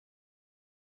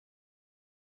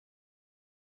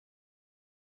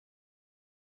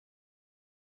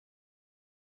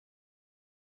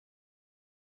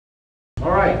All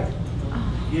right.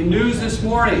 In news this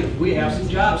morning, we have some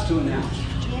jobs to announce.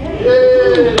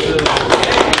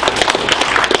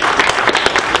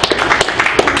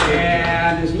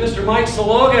 And is Mr. Mike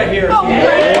Salogga here?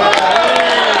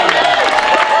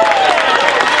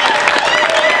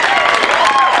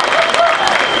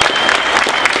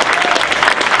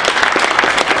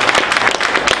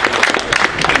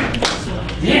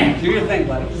 Yeah, do your thing,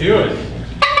 buddy. Do it.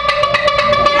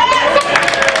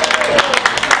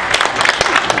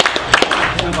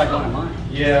 Sounds like one of mine.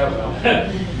 Yeah, well.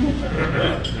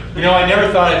 You know, I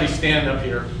never thought I'd be standing up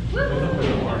here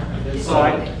with more.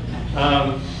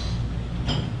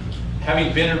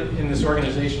 Having been in this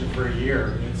organization for a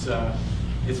year,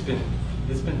 it's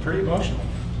been pretty emotional.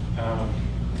 I'm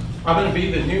going to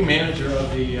be the new manager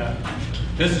of the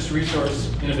Business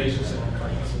Resource Innovation Center in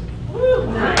Carson City.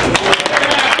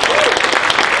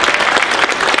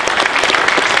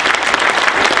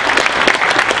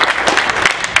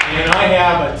 And I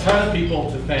have a ton of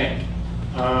people to thank.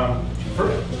 I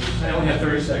only have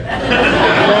 30 seconds.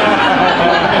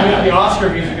 And the Oscar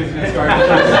music is going to start.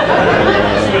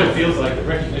 That's what it feels like. The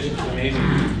recognition is amazing.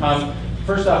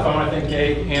 First off, I want to thank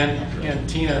Dave and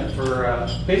Tina for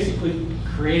basically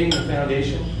creating the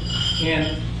foundation.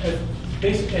 And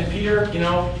Peter, you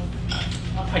know,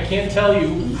 I can't tell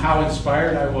you how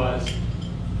inspired I was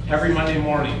every Monday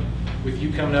morning with you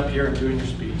coming up here and doing your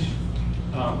speech.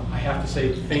 I have to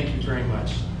say thank you very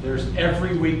much.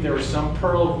 Every week there was some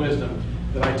pearl of wisdom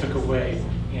that I took away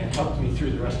and helped me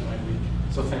through the rest of my week.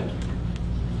 So thank you.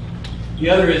 The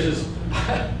other is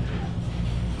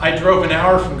I drove an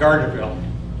hour from Gardnerville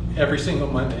every single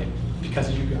Monday because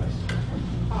of you guys.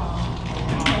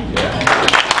 Yeah.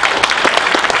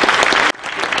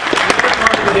 The other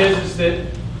part of it is that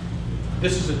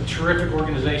this is a terrific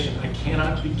organization. I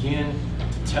cannot begin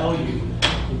to tell you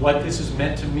what this has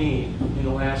meant to me in the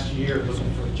last year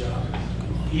looking for a job.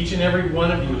 Each and every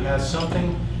one of you has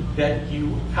something that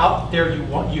you have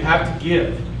to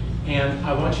give, and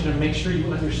I want you to make sure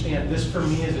you understand this for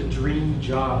me is a dream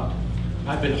job.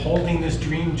 I've been holding this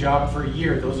dream job for a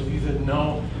year. Those of you that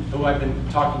know who I've been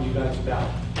talking to you guys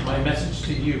about, my message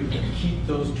to you: keep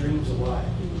those dreams alive.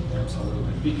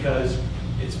 Absolutely. Because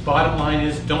its bottom line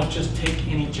is, don't just take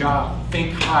any job.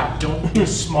 Think high. Don't be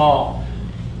small.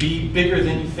 Be bigger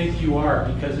than you think you are,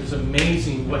 because it's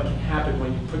amazing what can happen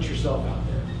when you put yourself out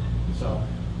there. So,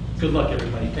 good luck,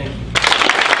 everybody. Thank you.